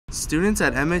Students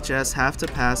at MHS have to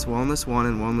pass Wellness 1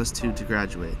 and Wellness 2 to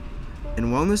graduate. In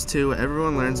Wellness 2,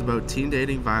 everyone learns about teen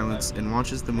dating violence and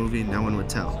watches the movie No One Would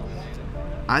Tell.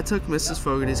 I took Mrs.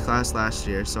 Fogarty's class last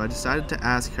year, so I decided to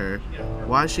ask her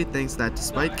why she thinks that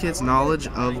despite kids' knowledge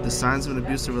of the signs of an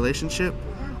abusive relationship,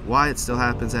 why it still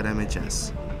happens at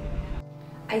MHS.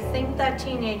 I think that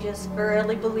teenagers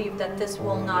really believe that this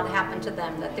will not happen to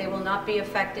them, that they will not be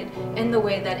affected in the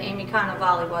way that Amy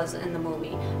Carnevale was in the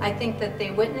movie. I think that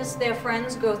they witness their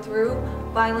friends go through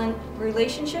violent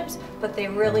relationships, but they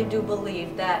really do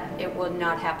believe that it will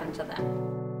not happen to them.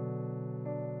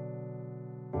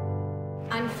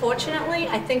 Unfortunately,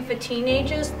 I think for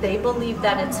teenagers, they believe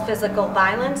that it's physical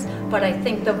violence, but I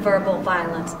think the verbal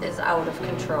violence is out of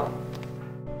control.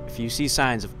 If you see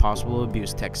signs of possible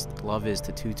abuse, text Love Is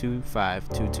to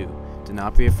 22522. Do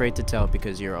not be afraid to tell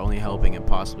because you're only helping and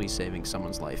possibly saving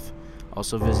someone's life.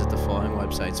 Also visit the following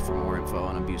websites for more info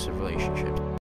on abusive relationships.